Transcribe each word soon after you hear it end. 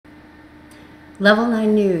Level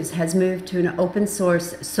 9 News has moved to an open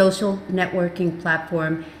source social networking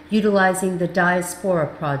platform utilizing the Diaspora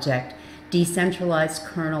Project, decentralized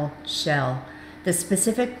kernel shell. The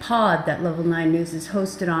specific pod that Level 9 News is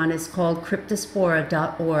hosted on is called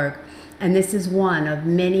Cryptospora.org, and this is one of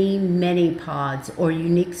many, many pods or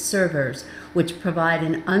unique servers which provide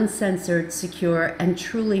an uncensored, secure, and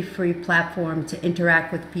truly free platform to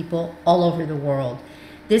interact with people all over the world.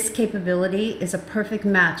 This capability is a perfect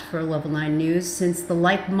match for Level 9 News since the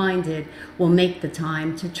like-minded will make the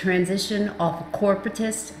time to transition off of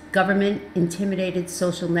corporatist, government-intimidated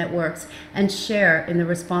social networks and share in the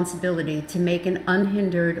responsibility to make an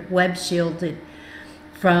unhindered, web-shielded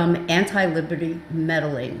from anti-liberty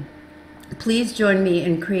meddling. Please join me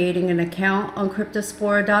in creating an account on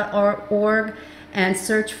Cryptospora.org and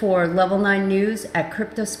search for Level 9 News at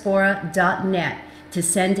Cryptospora.net to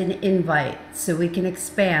send an invite so we can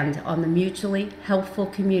expand on the mutually helpful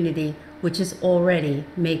community which is already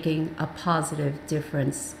making a positive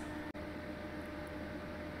difference.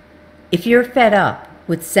 If you're fed up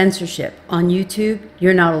with censorship on YouTube,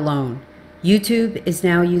 you're not alone. YouTube is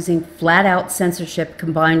now using flat-out censorship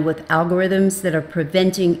combined with algorithms that are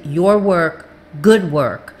preventing your work, good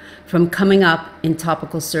work, from coming up in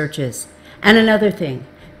topical searches. And another thing,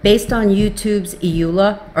 based on YouTube's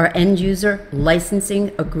EULA, or End User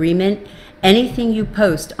Licensing Agreement, anything you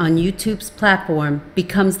post on YouTube's platform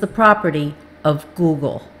becomes the property of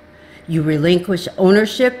Google. You relinquish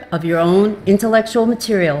ownership of your own intellectual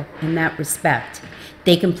material in that respect.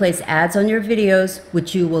 They can place ads on your videos,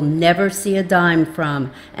 which you will never see a dime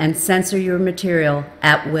from, and censor your material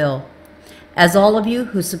at will. As all of you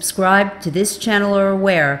who subscribe to this channel are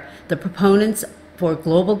aware, the proponents for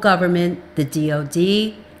global government, the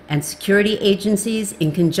DoD, and security agencies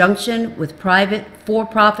in conjunction with private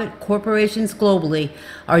for-profit corporations globally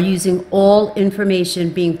are using all information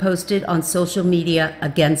being posted on social media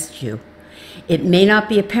against you. It may not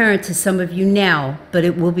be apparent to some of you now, but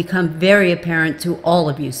it will become very apparent to all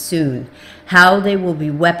of you soon, how they will be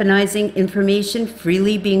weaponizing information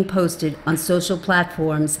freely being posted on social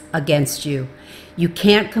platforms against you. You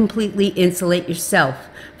can't completely insulate yourself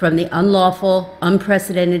from the unlawful,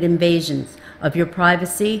 unprecedented invasions of your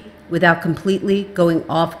privacy without completely going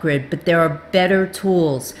off-grid, but there are better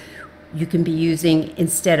tools you can be using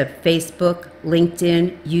instead of Facebook,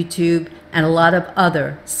 LinkedIn, YouTube, and a lot of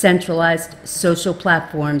other centralized social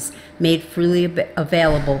platforms made freely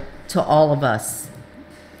available to all of us.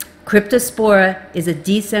 Cryptospora is a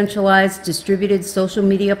decentralized distributed social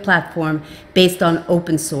media platform based on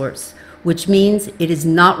open source, which means it is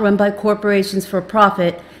not run by corporations for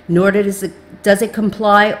profit, nor does it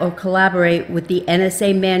comply or collaborate with the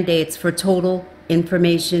NSA mandates for total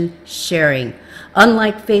information sharing.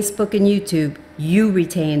 Unlike Facebook and YouTube, you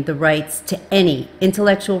retain the rights to any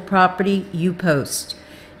intellectual property you post.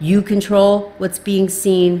 You control what's being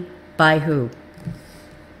seen by who.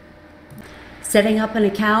 Setting up an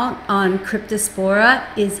account on Cryptospora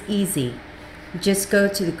is easy. Just go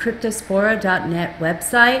to the Cryptospora.net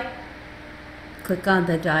website, click on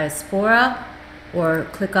the Diaspora, or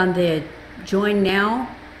click on the Join Now,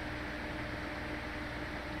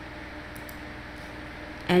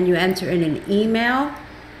 and you enter in an email.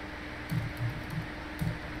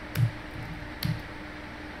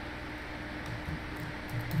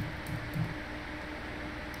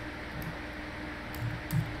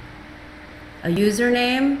 A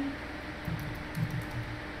username,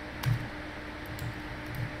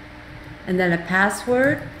 and then a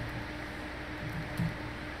password.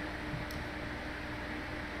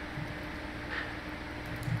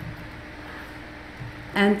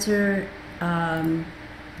 Enter the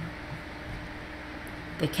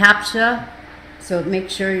CAPTCHA, so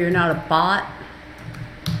make sure you're not a bot,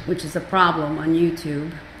 which is a problem on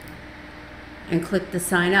YouTube, and click the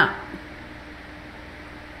sign up.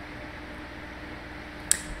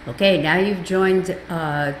 Okay, now you've joined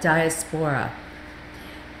Diaspora.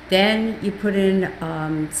 Then you put in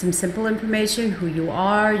some simple information, who you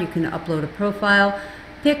are. You can upload a profile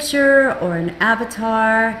picture or an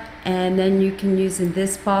avatar, and then you can use in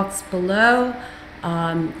this box below,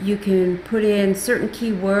 you can put in certain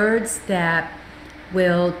keywords that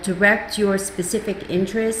will direct your specific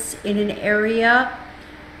interests in an area,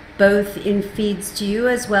 both in feeds to you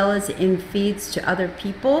as well as in feeds to other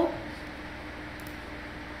people.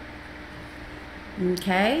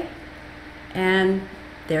 Okay, and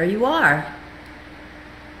there you are.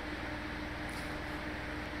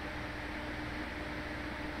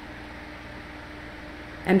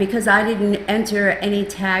 And because I didn't enter any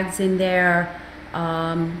tags in there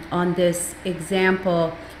on this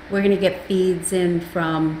example, we're going to get feeds in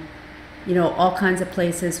from you know, all kinds of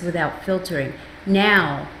places without filtering.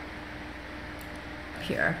 Now,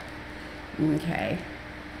 here, okay,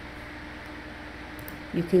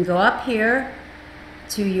 you can go up here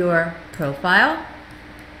to your profile.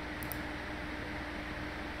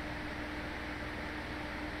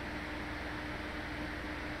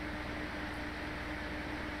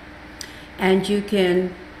 And you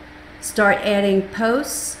can start adding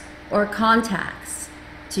posts or contacts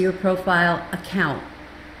to your profile account.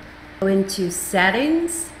 Go into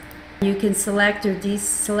settings. You can select or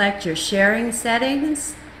deselect your sharing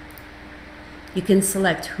settings. You can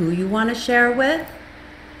select who you want to share with,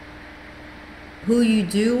 who you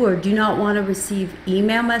do or do not want to receive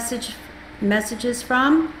email messages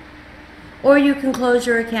from, or you can close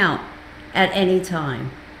your account at any time.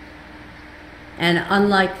 And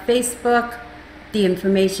unlike Facebook, the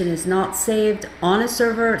information is not saved on a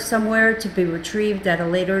server somewhere to be retrieved at a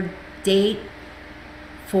later date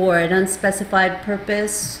for an unspecified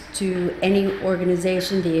purpose to any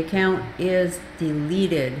organization. The account is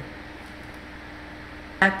deleted.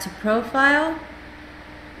 Back to profile.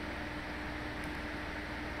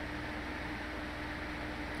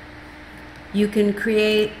 You can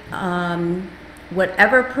create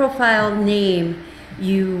whatever profile name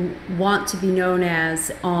you want to be known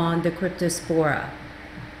as on the Cryptospora.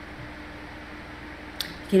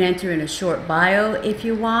 You can enter in a short bio if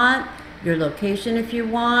you want, your location if you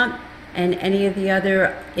want, and any of the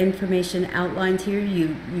other information outlined here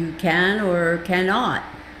you can or cannot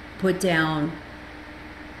put down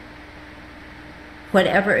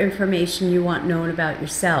whatever information you want known about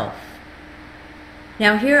yourself.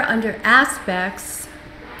 Now here under aspects,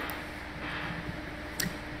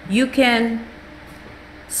 you can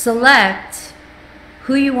select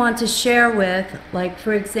who you want to share with. Like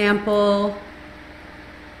for example,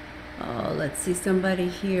 oh, let's see, somebody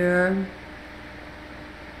here.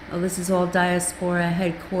 Oh, this is all Diaspora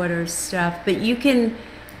headquarters stuff, but you can,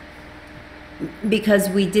 because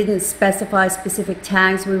we didn't specify specific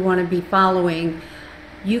tags we want to be following,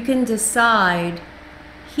 you can decide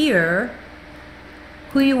here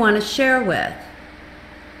who you want to share with.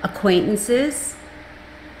 Acquaintances,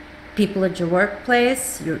 people at your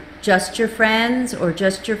workplace, just your friends, or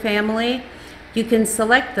just your family. You can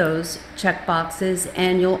select those checkboxes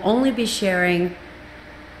and you'll only be sharing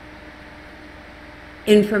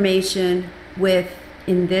information with,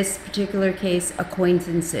 in this particular case,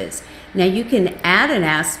 acquaintances. Now you can add an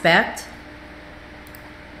aspect,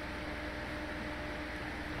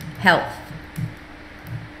 health.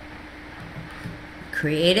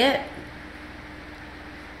 Create it.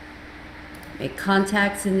 Make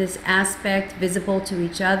contacts in this aspect visible to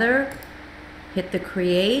each other. Hit the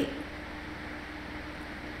create.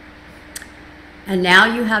 And now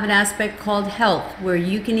you have an aspect called health, where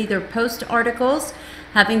you can either post articles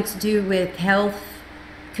having to do with health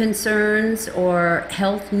concerns or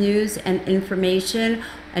health news and information,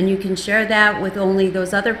 and you can share that with only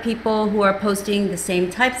those other people who are posting the same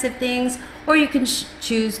types of things, or you can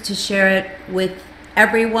choose to share it with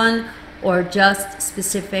everyone or just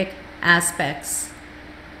specific aspects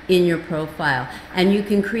in your profile. And you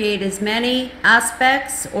can create as many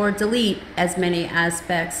aspects or delete as many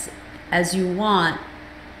aspects as you want.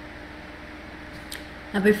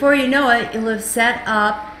 Now before you know it, you'll have set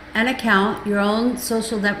up an account, your own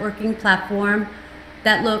social networking platform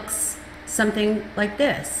that looks something like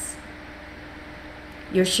this.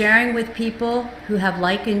 You're sharing with people who have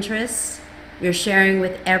like interests. You're sharing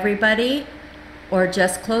with everybody, or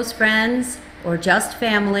just close friends, or just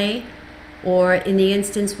family, or in the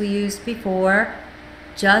instance we used before,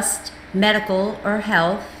 just medical or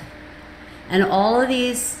health. And all of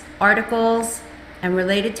these articles and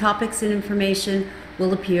related topics and information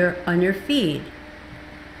will appear on your feed.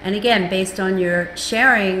 And again, based on your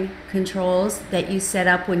sharing controls that you set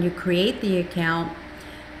up when you create the account,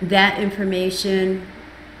 that information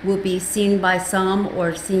will be seen by some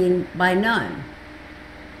or seen by none.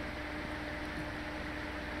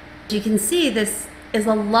 You can see this is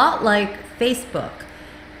a lot like Facebook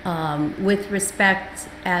with respect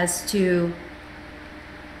as to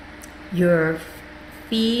your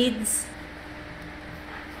feeds,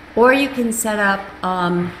 or you can set up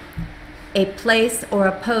a place or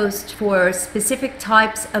a post for specific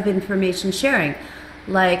types of information sharing,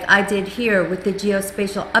 like I did here with the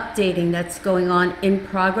geospatial updating that's going on in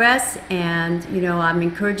progress. And you know, I'm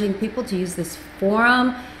encouraging people to use this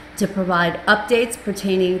forum to provide updates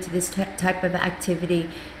pertaining to this type of activity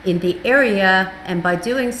in the area, and by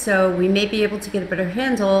doing so we may be able to get a better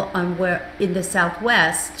handle on where in the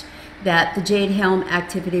Southwest that the Jade Helm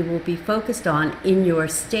activity will be focused on in your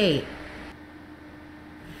state.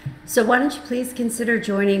 So why don't you please consider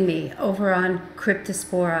joining me over on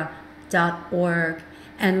Cryptospora.org,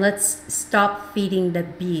 and let's stop feeding the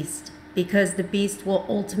beast, because the beast will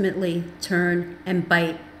ultimately turn and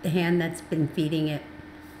bite the hand that's been feeding it.